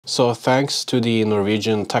So thanks to the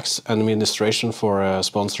Norwegian Tax Administration for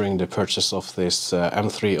sponsoring the purchase of this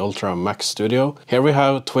M3 Ultra Max Studio. Here we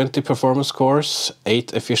have 20 performance cores,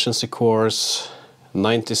 8 efficiency cores,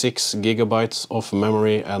 96 gigabytes of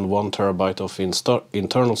memory and 1 terabyte of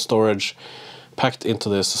internal storage packed into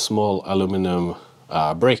this small aluminum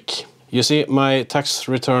brick. You see, my tax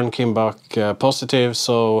return came back positive,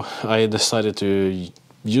 so I decided to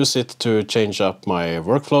use it to change up my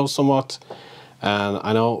workflow somewhat. And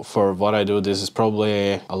I know for what I do, this is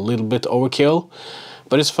probably a little bit overkill,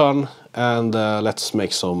 but it's fun, and let's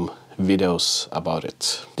make some videos about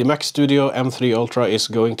it. The Mac Studio M3 Ultra is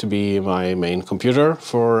going to be my main computer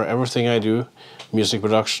for everything I do. Music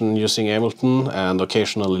production using Ableton and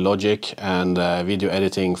occasionally Logic, and video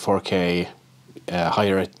editing 4K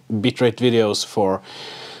higher bitrate videos for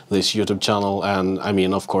this YouTube channel, and I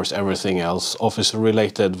mean of course everything else office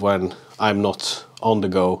related when I'm not on the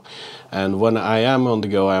go. And when I am on the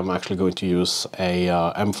go, I'm actually going to use a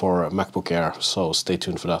M4 MacBook Air, so stay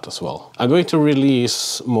tuned for that as well. I'm going to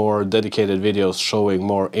release more dedicated videos showing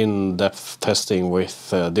more in-depth testing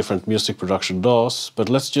with different music production DAWs, but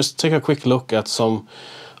let's just take a quick look at some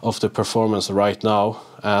of the performance right now,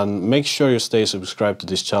 and make sure you stay subscribed to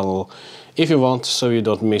this channel if you want, so you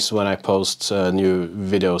don't miss when I post new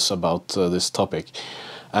videos about this topic.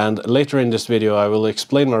 And later in this video I will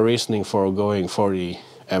explain my reasoning for going for the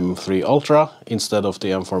M3 Ultra instead of the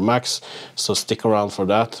M4 Max, so stick around for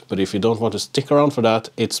that. But if you don't want to stick around for that,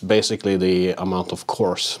 it's basically the amount of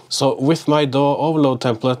cores. So with my DAW overload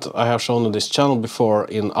template I have shown on this channel before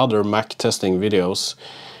in other Mac testing videos.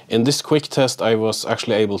 In this quick test I was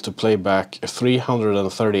actually able to play back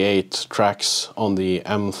 338 tracks on the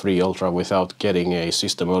M3 Ultra without getting a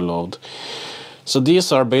system overload. So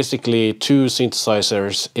these are basically two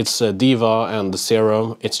synthesizers. It's a Diva and the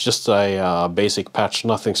Serum. It's just a basic patch,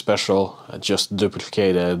 nothing special, just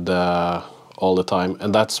duplicated all the time.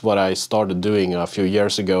 And that's what I started doing a few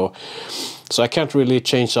years ago. So I can't really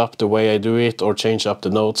change up the way I do it or change up the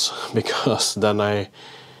notes, because then I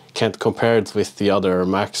can't compare it with the other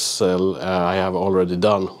Macs I have already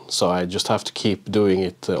done, so I just have to keep doing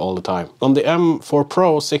it all the time. On the M4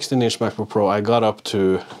 Pro 16-inch MacBook Pro I got up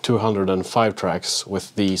to 205 tracks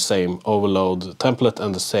with the same overload template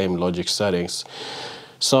and the same Logic settings.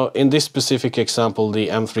 So in this specific example, the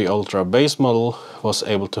M3 Ultra base model was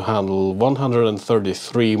able to handle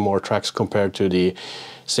 133 more tracks compared to the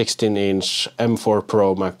 16-inch M4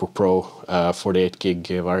 Pro MacBook Pro 48 gig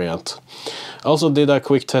variant. I also did a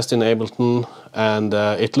quick test in Ableton, and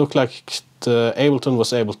it looked like Ableton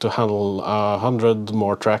was able to handle 100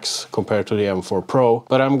 more tracks compared to the M4 Pro.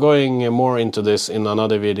 But I'm going more into this in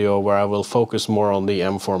another video where I will focus more on the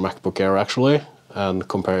M4 MacBook Air actually, and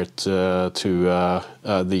compare it to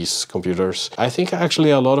these computers. I think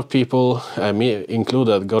actually a lot of people, me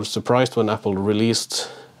included, got surprised when Apple released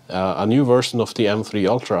a new version of the M3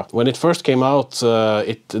 Ultra. When it first came out,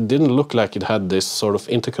 it didn't look like it had this sort of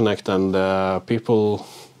interconnect, and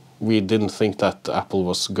we didn't think that Apple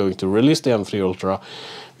was going to release the M3 Ultra.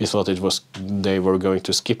 We thought they were going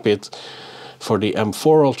to skip it for the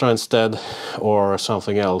M4 Ultra instead, or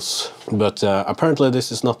something else. But apparently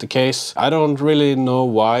this is not the case. I don't really know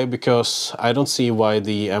why, because I don't see why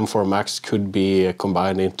the M4 Max could be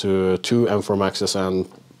combined into two M4 Maxes and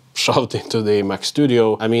shoved into the Mac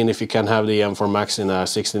Studio. I mean, if you can have the M4 Max in a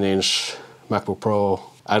 16-inch MacBook Pro,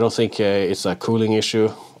 I don't think it's a cooling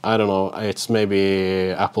issue. I don't know, it's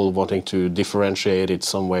maybe Apple wanting to differentiate it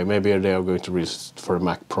some way. Maybe they are going to release it for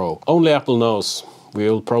Mac Pro. Only Apple knows.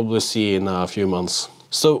 We'll probably see in a few months.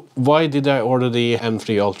 So why did I order the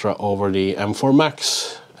M3 Ultra over the M4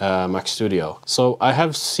 Max Mac Studio? So I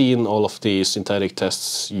have seen all of the synthetic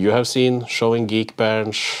tests you have seen, showing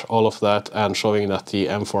Geekbench, all of that, and showing that the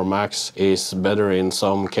M4 Max is better in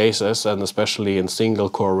some cases, and especially in single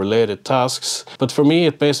core related tasks. But for me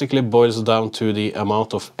it basically boils down to the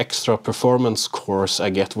amount of extra performance cores I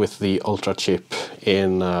get with the Ultra chip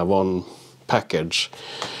in one package.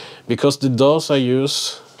 Because the DAWs I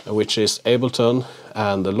use, which is Ableton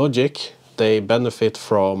and the Logic, they benefit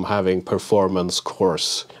from having performance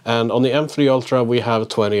cores. And on the M3 Ultra we have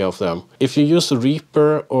 20 of them. If you use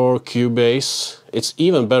Reaper or Cubase, it's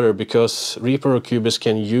even better, because Reaper or Cubase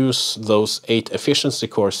can use those 8 efficiency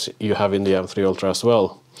cores you have in the M3 Ultra as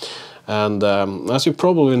well. And as you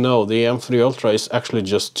probably know, the M3 Ultra is actually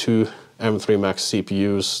just 2 M3 Max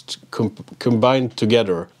CPUs combined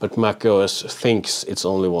together, but macOS thinks it's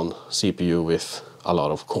only one CPU with a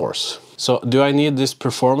lot of cores. So do I need this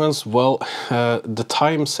performance? Well, the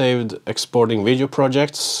time saved exporting video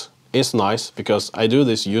projects is nice, because I do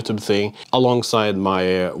this YouTube thing alongside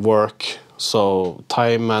my work. So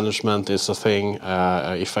time management is a thing.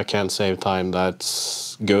 If I can't save time,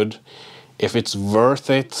 that's good. If it's worth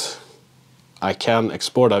it, I can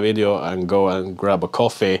export a video and go and grab a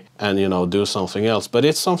coffee and, you know, do something else. But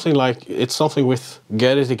it's something with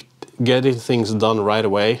getting things done right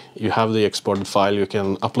away. You have the exported file, you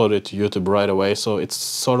can upload it to YouTube right away. So it's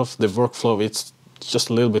sort of the workflow, it's just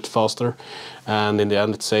a little bit faster. And in the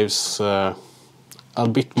end, it saves a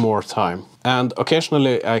bit more time. And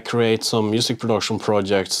occasionally I create some music production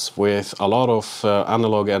projects with a lot of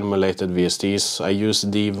analog emulated VSTs. I use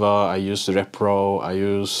Diva, I use Repro, I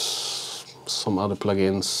use some other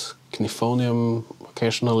plugins, Kniphonium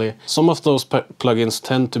occasionally. Some of those plugins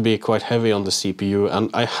tend to be quite heavy on the CPU, and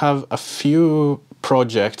I have a few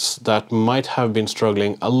projects that might have been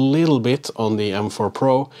struggling a little bit on the M4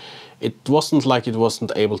 Pro. It wasn't like it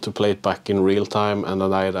wasn't able to play it back in real time and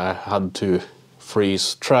then I had to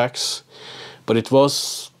freeze tracks, but it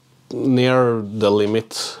was near the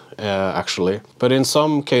limit actually. But in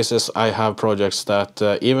some cases I have projects that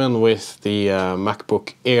even with the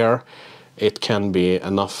MacBook Air, it can be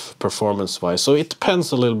enough performance-wise. So it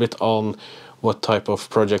depends a little bit on what type of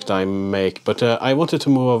project I make. But I wanted to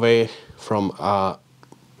move away from a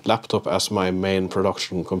laptop as my main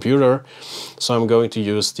production computer. So I'm going to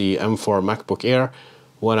use the M4 MacBook Air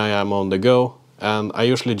when I am on the go. And I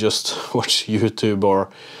usually just watch YouTube or,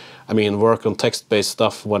 I mean, work on text-based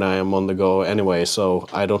stuff when I am on the go anyway. So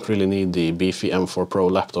I don't really need the beefy M4 Pro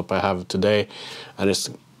laptop I have today. And it's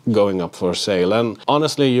going up for sale. And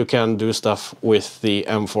honestly, you can do stuff with the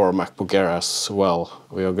M4 MacBook Air as well.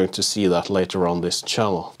 We are going to see that later on this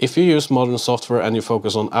channel. If you use modern software and you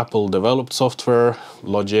focus on Apple developed software,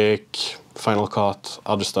 Logic, Final Cut,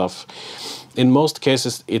 other stuff, in most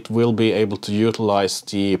cases it will be able to utilize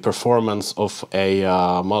the performance of a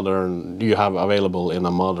you have available in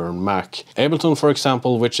a modern Mac. Ableton, for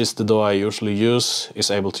example, which is the DAW I usually use,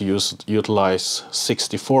 is able to utilize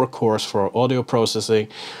 64 cores for audio processing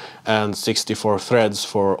and 64 threads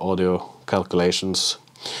for audio calculations.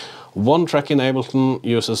 One track in Ableton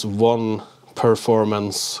uses one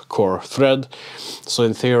performance core thread, so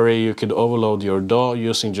in theory you could overload your DAW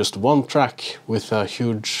using just one track with a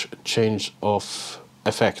huge change of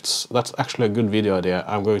effects. That's actually a good video idea.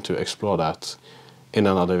 I'm going to explore that in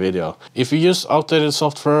another video. If you use outdated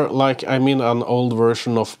software, like I mean an old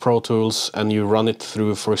version of Pro Tools, and you run it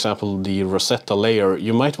through, for example, the Rosetta layer,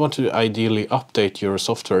 you might want to ideally update your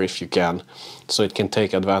software if you can, so it can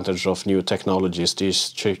take advantage of new technologies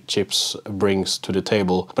these chips brings to the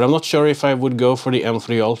table. But I'm not sure if I would go for the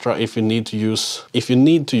M3 Ultra if you need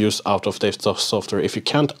to use out-of-date software. If you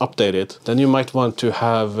can't update it, then you might want to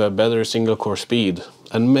have a better single core speed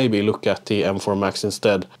and maybe look at the M4 Max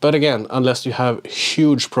instead. But again, unless you have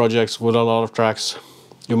huge projects with a lot of tracks,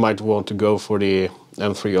 you might want to go for the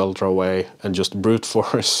M3 Ultra way and just brute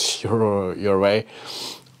force your way.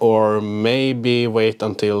 Or maybe wait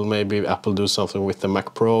until maybe Apple do something with the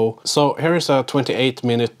Mac Pro. So here is a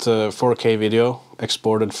 28-minute 4K video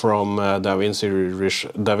exported from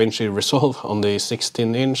DaVinci Resolve on the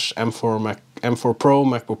 16-inch M4 Pro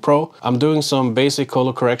MacBook Pro. I'm doing some basic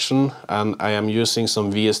color correction, and I am using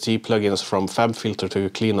some VST plugins from FabFilter to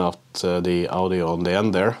clean out the audio on the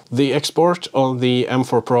end there. The export on the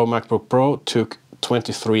M4 Pro MacBook Pro took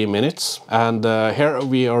 23 minutes, and here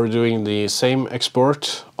we are doing the same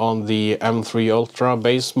export on the M3 Ultra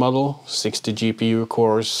base model, 60 GPU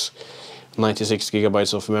cores, 96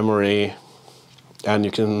 gigabytes of memory, and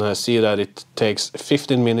you can see that it takes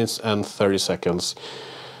 15 minutes and 30 seconds.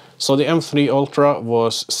 So the M3 Ultra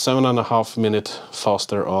was 7.5 minutes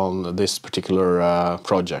faster on this particular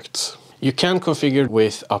project. You can configure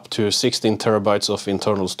with up to 16 terabytes of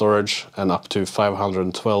internal storage and up to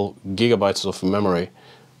 512 gigabytes of memory,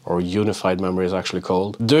 or unified memory is actually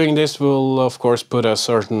called. Doing this will of course put a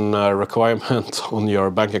certain requirement on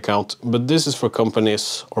your bank account, but this is for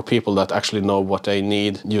companies or people that actually know what they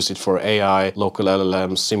need, use it for AI, local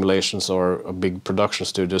LLMs, simulations, or big production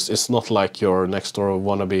studios. It's not like your next door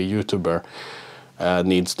wannabe YouTuber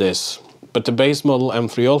needs this. But the base model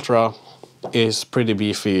M3 Ultra is pretty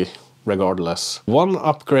beefy regardless. One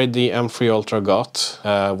upgrade the M3 Ultra got,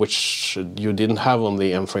 which you didn't have on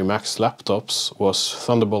the M3 Max laptops, was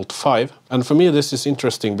Thunderbolt 5. And for me this is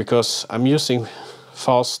interesting because I'm using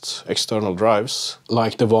fast external drives,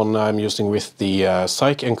 like the one I'm using with the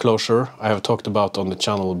Psych enclosure I have talked about on the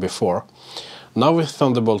channel before. Now with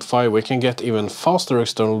Thunderbolt 5 we can get even faster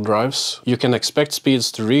external drives. You can expect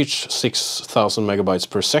speeds to reach 6,000 megabytes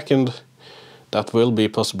per second. that will be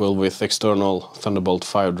possible with external Thunderbolt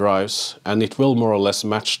 5 drives, and it will more or less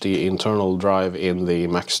match the internal drive in the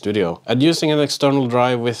Mac Studio. And using an external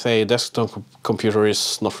drive with a desktop computer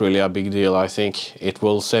is not really a big deal, I think. It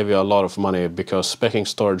will save you a lot of money because specing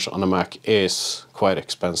storage on a Mac is quite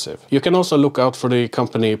expensive. You can also look out for the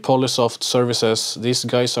company Polysoft Services. These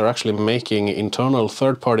guys are actually making internal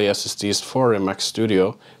third-party SSDs for a Mac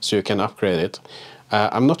Studio, so you can upgrade it.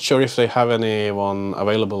 I'm not sure if they have anyone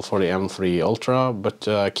available for the M3 Ultra,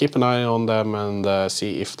 but keep an eye on them and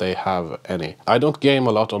see if they have any. I don't game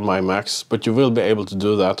a lot on my Macs, but you will be able to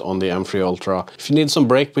do that on the M3 Ultra. If you need some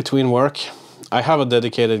break between work, I have a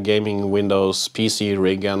dedicated gaming Windows PC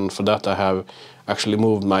rig, and for that I have actually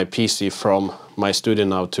moved my PC from my studio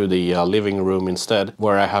now to the living room instead,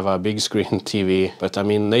 where I have a big screen TV. But I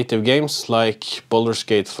mean, native games like Baldur's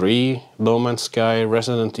Gate 3, No Man's Sky,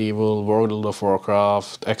 Resident Evil, World of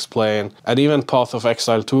Warcraft, X-Plane, and even Path of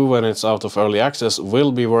Exile 2, when it's out of early access,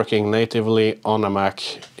 will be working natively on a Mac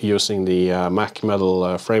using the Mac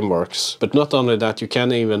Metal frameworks. But not only that, you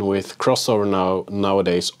can even with crossover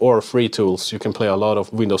nowadays or free tools, you can play a lot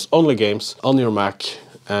of Windows-only games on your Mac,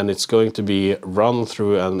 and it's going to be run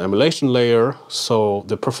through an emulation layer, so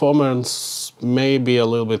the performance may be a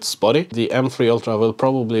little bit spotty. The M3 Ultra will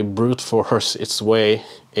probably brute force its way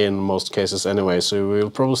in most cases anyway, so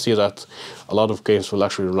we'll probably see that a lot of games will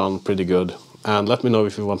actually run pretty good. And let me know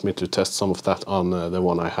if you want me to test some of that on the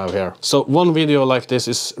one I have here. So one video like this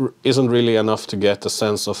isn't really enough to get a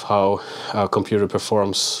sense of how a computer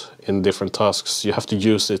performs in different tasks. You have to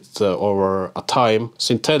use it over a time.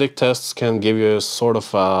 Synthetic tests can give you sort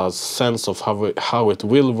of a sense of how it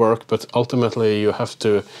will work, but ultimately you have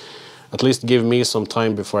to at least give me some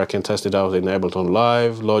time before I can test it out in Ableton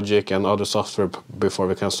Live, Logic and other software before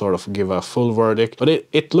we can sort of give a full verdict. But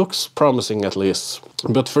it looks promising at least.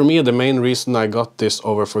 But for me, the main reason I got this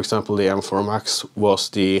over, for example, the M4 Max was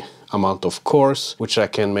the amount of cores, which I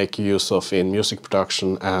can make use of in music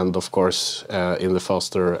production and of course in the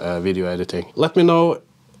faster video editing. Let me know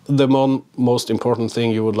the most important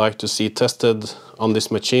thing you would like to see tested on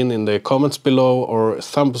this machine in the comments below, or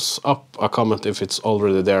thumbs up a comment if it's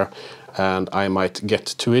already there, and I might get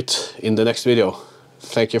to it in the next video.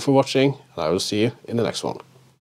 Thank you for watching, and I will see you in the next one.